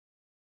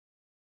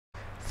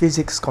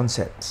Physics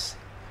concepts.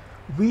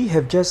 We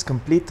have just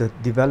completed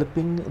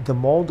developing the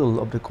model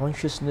of the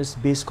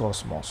consciousness-based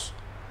cosmos.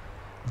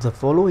 The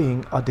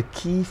following are the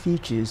key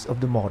features of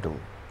the model.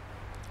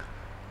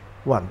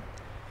 1.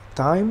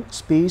 Time,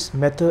 space,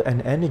 matter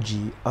and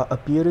energy are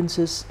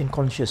appearances in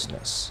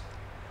consciousness.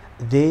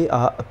 They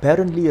are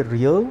apparently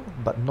real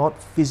but not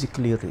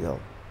physically real.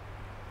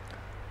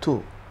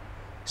 2.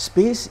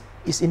 Space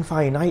is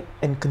infinite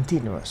and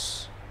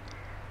continuous.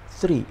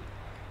 3.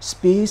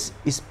 Space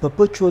is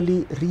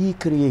perpetually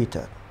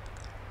recreated.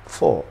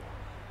 4.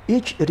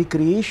 Each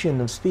recreation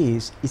of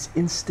space is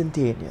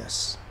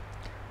instantaneous.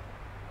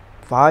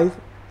 5.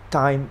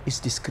 Time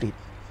is discrete.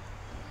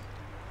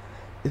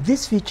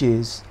 These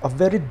features are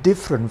very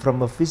different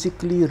from a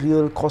physically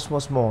real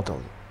cosmos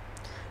model.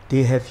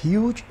 They have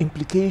huge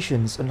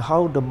implications on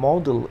how the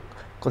model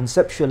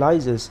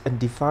conceptualizes and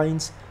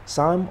defines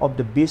some of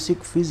the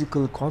basic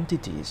physical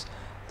quantities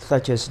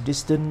such as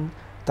distance,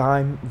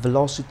 time,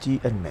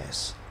 velocity, and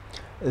mass.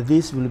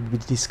 This will be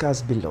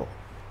discussed below.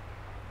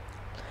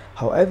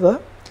 However,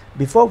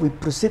 before we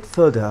proceed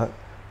further,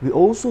 we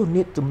also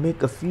need to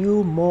make a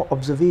few more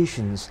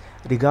observations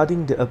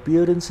regarding the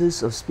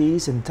appearances of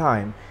space and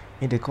time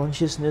in the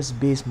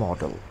consciousness-based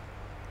model.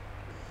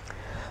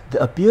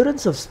 The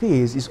appearance of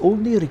space is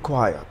only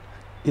required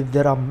if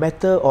there are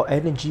matter or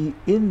energy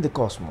in the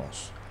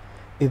cosmos.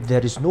 If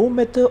there is no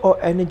matter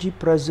or energy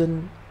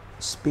present,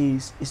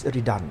 space is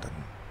redundant.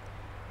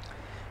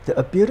 The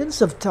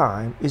appearance of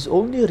time is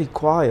only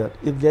required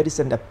if there is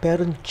an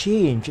apparent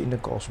change in the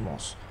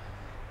cosmos.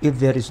 If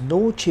there is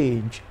no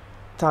change,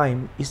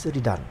 time is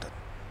redundant.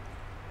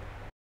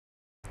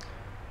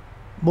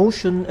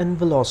 Motion and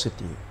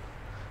velocity.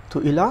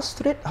 To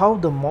illustrate how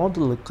the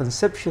model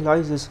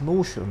conceptualizes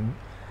motion,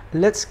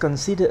 let's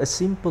consider a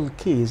simple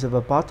case of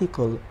a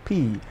particle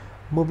P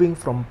moving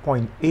from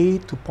point A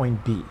to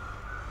point B.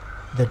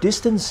 The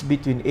distance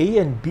between A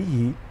and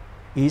B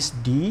is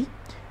d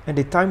and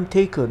the time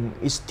taken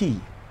is t.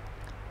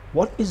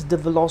 What is the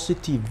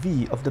velocity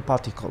v of the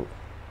particle?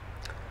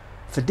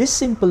 For this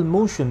simple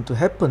motion to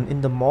happen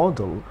in the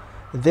model,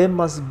 there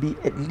must be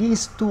at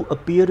least two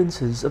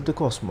appearances of the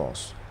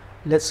cosmos.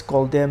 Let's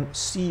call them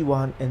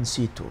C1 and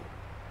C2.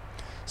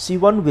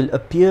 C1 will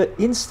appear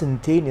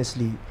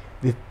instantaneously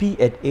with P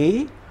at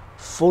A,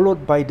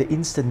 followed by the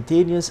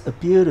instantaneous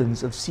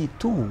appearance of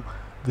C2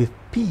 with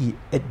P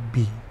at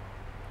B.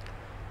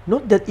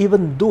 Note that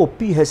even though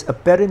P has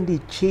apparently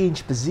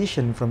changed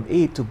position from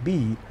A to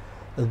B,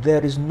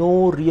 there is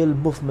no real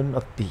movement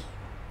of P.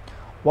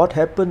 What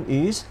happened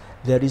is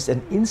there is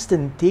an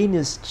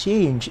instantaneous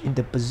change in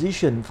the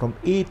position from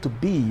A to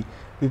B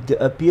with the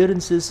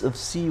appearances of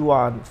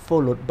C1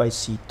 followed by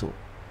C2.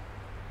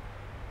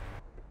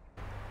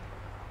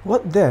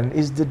 What then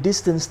is the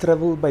distance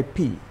traveled by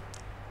P?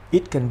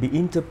 It can be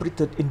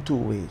interpreted in two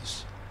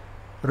ways.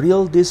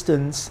 Real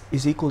distance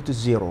is equal to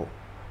 0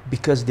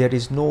 because there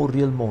is no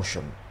real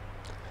motion.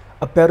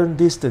 Apparent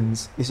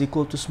distance is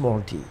equal to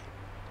small t.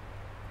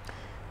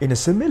 In a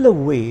similar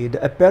way,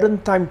 the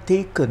apparent time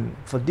taken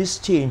for this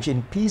change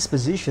in P's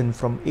position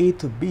from A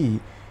to B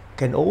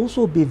can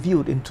also be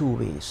viewed in two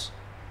ways.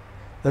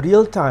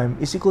 Real time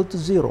is equal to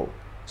 0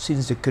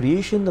 since the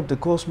creation of the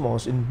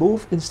cosmos in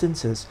both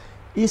instances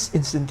is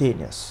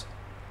instantaneous.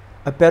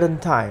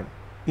 Apparent time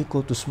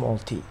equal to small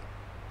t.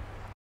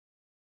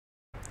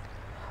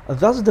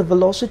 Thus, the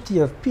velocity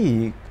of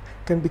P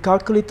can be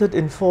calculated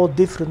in four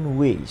different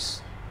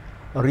ways.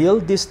 Real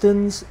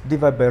distance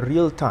divided by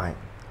real time.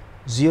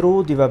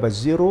 0 divided by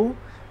 0,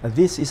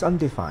 this is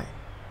undefined.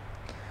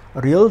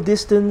 Real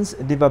distance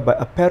divided by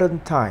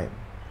apparent time.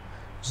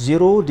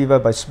 0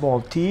 divided by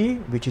small t,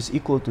 which is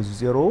equal to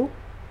 0.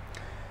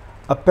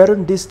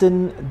 Apparent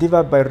distance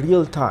divided by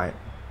real time.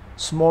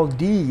 Small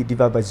d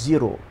divided by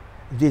 0,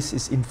 this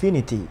is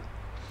infinity.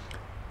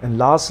 And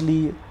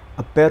lastly,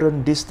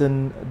 apparent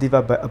distance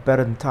divided by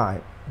apparent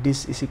time.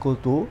 This is equal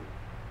to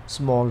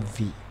small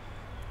v.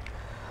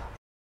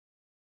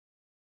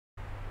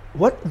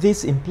 What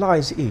this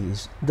implies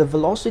is the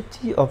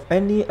velocity of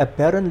any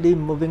apparently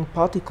moving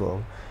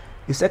particle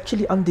is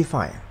actually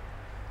undefined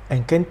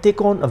and can take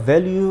on a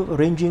value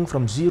ranging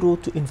from 0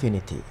 to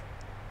infinity.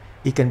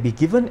 It can be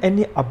given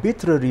any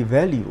arbitrary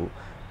value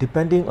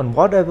depending on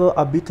whatever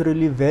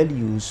arbitrary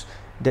values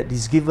that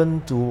is given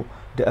to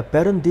the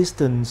apparent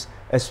distance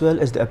as well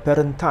as the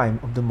apparent time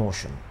of the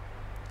motion.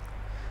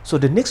 So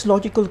the next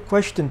logical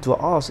question to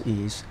ask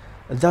is,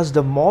 does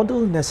the model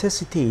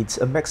necessitates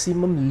a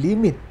maximum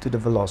limit to the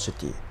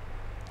velocity?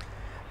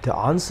 The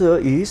answer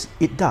is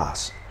it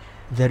does.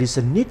 There is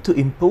a need to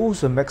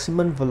impose a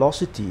maximum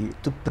velocity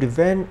to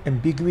prevent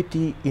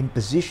ambiguity in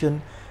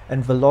position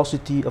and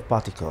velocity of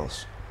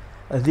particles.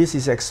 This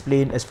is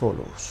explained as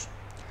follows.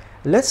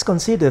 Let's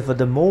consider for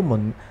the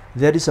moment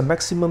there is a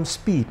maximum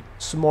speed,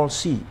 small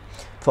c,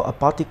 for a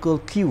particle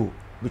q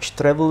which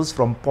travels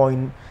from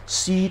point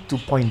C to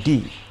point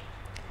D.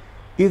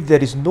 If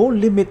there is no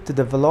limit to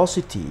the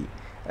velocity,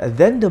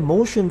 then the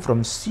motion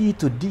from C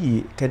to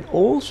D can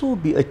also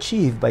be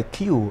achieved by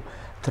q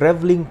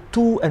traveling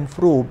to and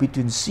fro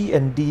between C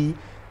and D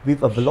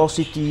with a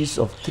velocities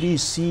of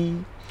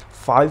 3c,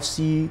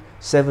 5c,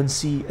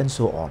 7c, and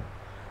so on.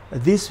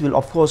 This will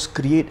of course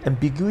create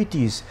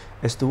ambiguities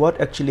as to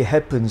what actually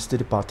happens to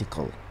the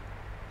particle.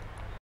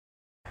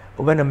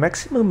 When a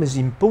maximum is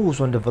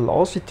imposed on the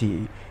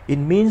velocity, it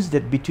means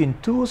that between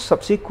two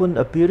subsequent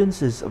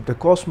appearances of the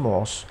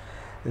cosmos,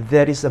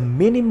 there is a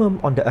minimum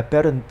on the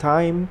apparent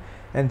time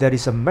and there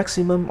is a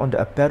maximum on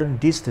the apparent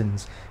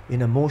distance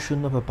in a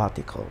motion of a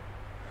particle.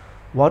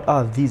 What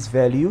are these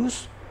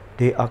values?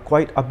 They are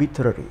quite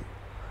arbitrary,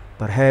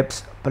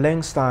 perhaps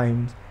Planck's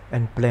time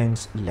and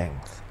Planck's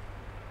length.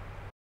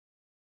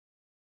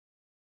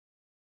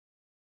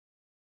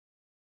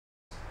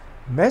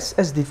 Mass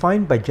as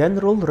defined by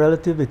general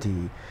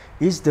relativity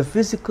is the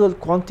physical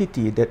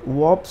quantity that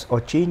warps or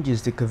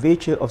changes the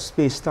curvature of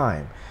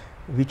space-time,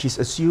 which is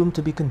assumed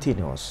to be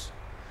continuous.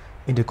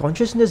 In the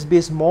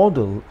consciousness-based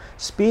model,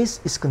 space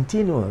is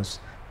continuous,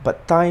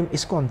 but time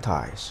is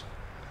quantized.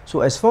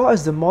 So as far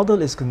as the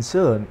model is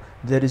concerned,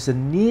 there is a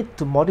need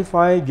to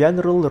modify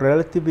general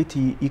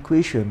relativity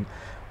equation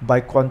by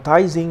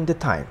quantizing the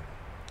time.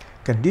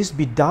 Can this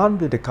be done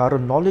with the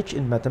current knowledge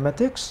in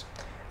mathematics?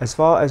 As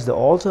far as the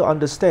author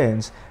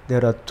understands,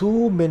 there are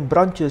two main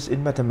branches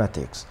in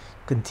mathematics,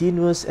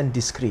 continuous and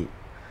discrete.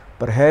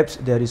 Perhaps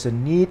there is a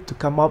need to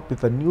come up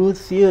with a new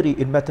theory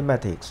in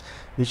mathematics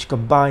which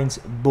combines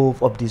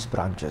both of these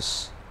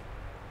branches.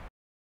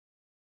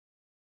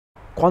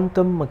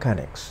 Quantum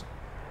mechanics.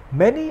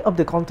 Many of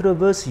the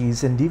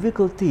controversies and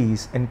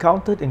difficulties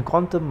encountered in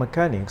quantum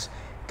mechanics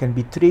can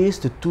be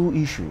traced to two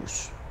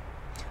issues: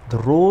 the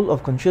role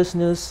of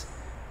consciousness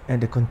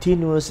and the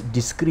continuous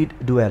discrete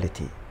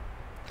duality.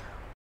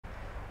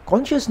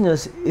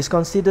 Consciousness is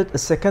considered a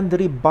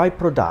secondary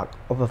byproduct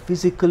of a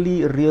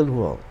physically real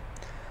world.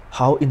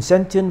 How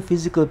insentient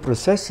physical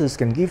processes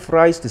can give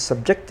rise to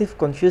subjective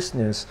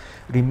consciousness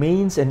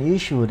remains an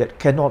issue that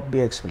cannot be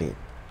explained.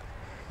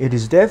 It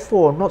is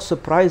therefore not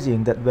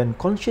surprising that when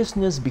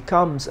consciousness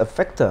becomes a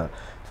factor,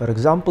 for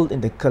example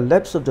in the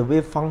collapse of the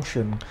wave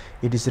function,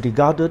 it is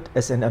regarded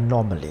as an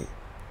anomaly.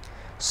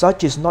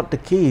 Such is not the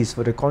case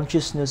for the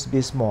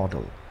consciousness-based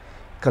model.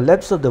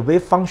 Collapse of the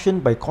wave function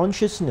by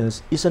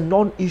consciousness is a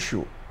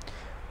non-issue.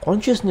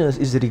 Consciousness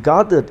is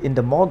regarded in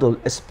the model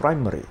as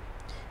primary.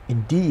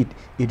 Indeed,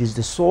 it is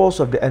the source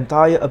of the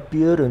entire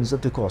appearance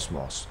of the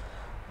cosmos.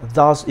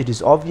 Thus, it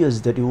is obvious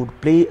that it would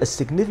play a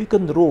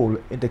significant role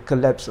in the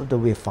collapse of the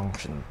wave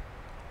function.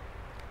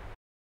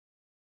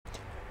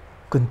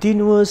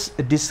 Continuous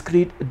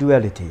discrete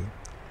duality.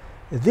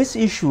 This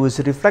issue is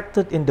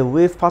reflected in the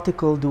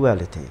wave-particle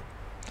duality.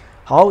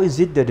 How is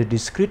it that a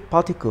discrete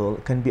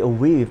particle can be a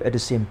wave at the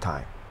same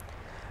time?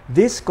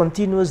 This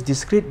continuous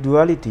discrete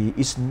duality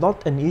is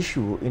not an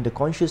issue in the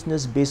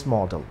consciousness-based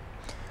model.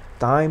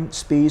 Time,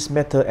 space,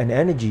 matter, and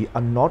energy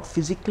are not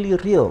physically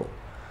real.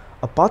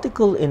 A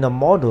particle in a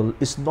model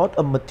is not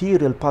a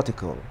material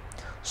particle.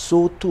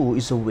 So too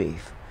is a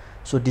wave.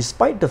 So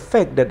despite the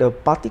fact that a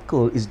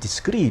particle is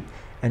discrete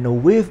and a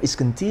wave is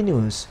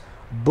continuous,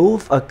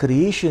 both are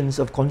creations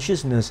of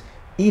consciousness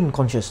in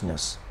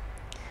consciousness.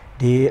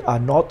 They are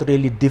not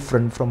really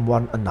different from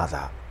one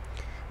another.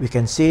 We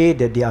can say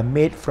that they are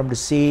made from the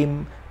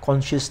same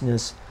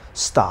consciousness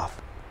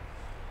stuff.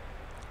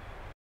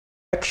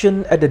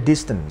 Action at a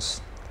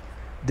distance.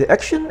 The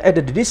action at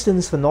a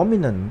distance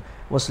phenomenon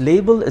was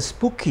labeled as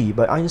spooky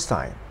by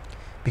Einstein,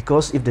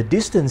 because if the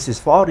distance is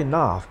far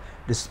enough,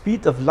 the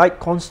speed of light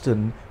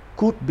constant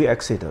could be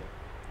exceeded.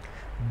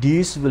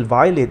 This will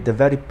violate the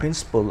very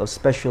principle of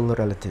special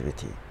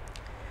relativity.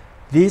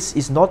 This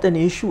is not an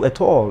issue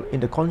at all in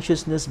the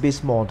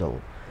consciousness-based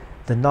model.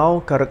 The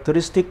now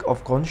characteristic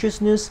of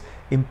consciousness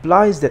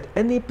implies that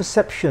any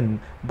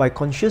perception by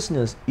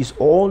consciousness is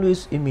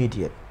always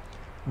immediate.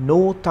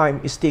 No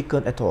time is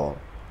taken at all.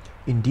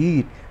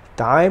 Indeed,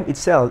 time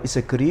itself is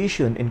a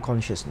creation in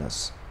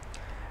consciousness.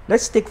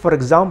 Let's take for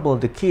example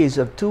the case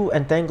of two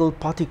entangled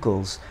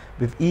particles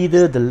with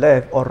either the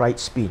left or right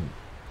spin.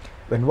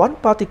 When one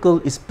particle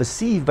is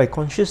perceived by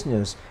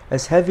consciousness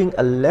as having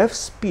a left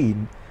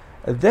spin,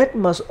 that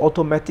must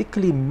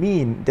automatically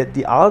mean that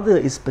the other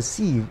is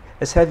perceived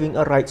as having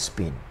a right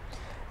spin.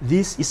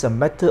 This is a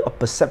matter of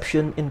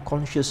perception in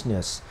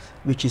consciousness,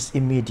 which is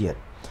immediate.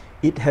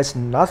 It has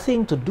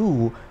nothing to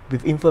do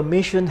with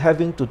information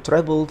having to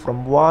travel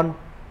from one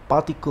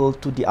particle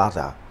to the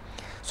other.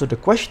 So the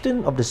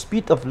question of the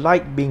speed of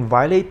light being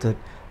violated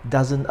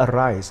doesn't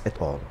arise at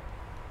all.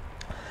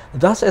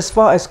 Thus, as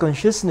far as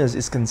consciousness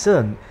is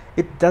concerned,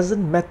 it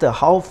doesn't matter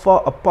how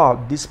far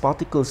apart these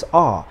particles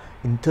are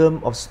in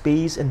terms of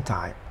space and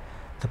time.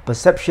 The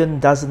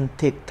perception doesn't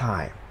take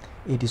time.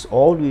 It is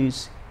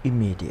always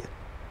immediate.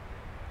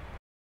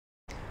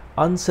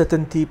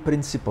 Uncertainty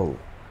principle.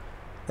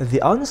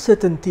 The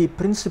uncertainty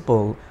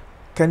principle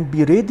can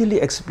be readily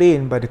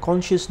explained by the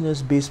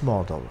consciousness-based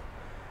model.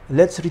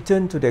 Let's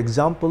return to the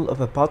example of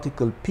a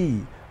particle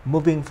P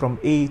moving from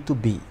A to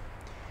B.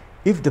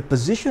 If the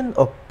position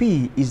of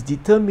P is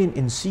determined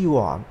in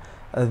C1,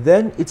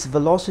 then its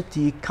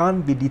velocity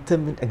can't be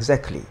determined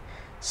exactly.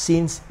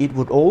 since it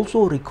would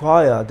also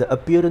require the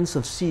appearance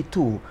of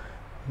C2,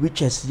 which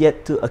has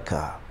yet to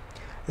occur.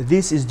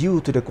 This is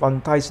due to the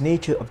quantized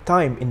nature of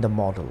time in the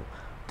model.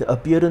 The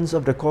appearance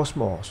of the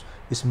cosmos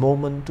is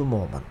moment to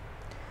moment.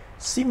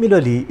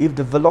 Similarly, if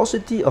the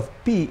velocity of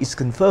p is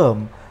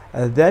confirmed,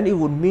 then it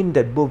would mean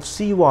that both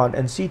C1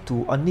 and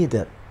C2 are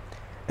needed.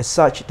 As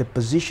such, the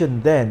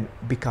position then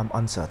becomes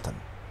uncertain.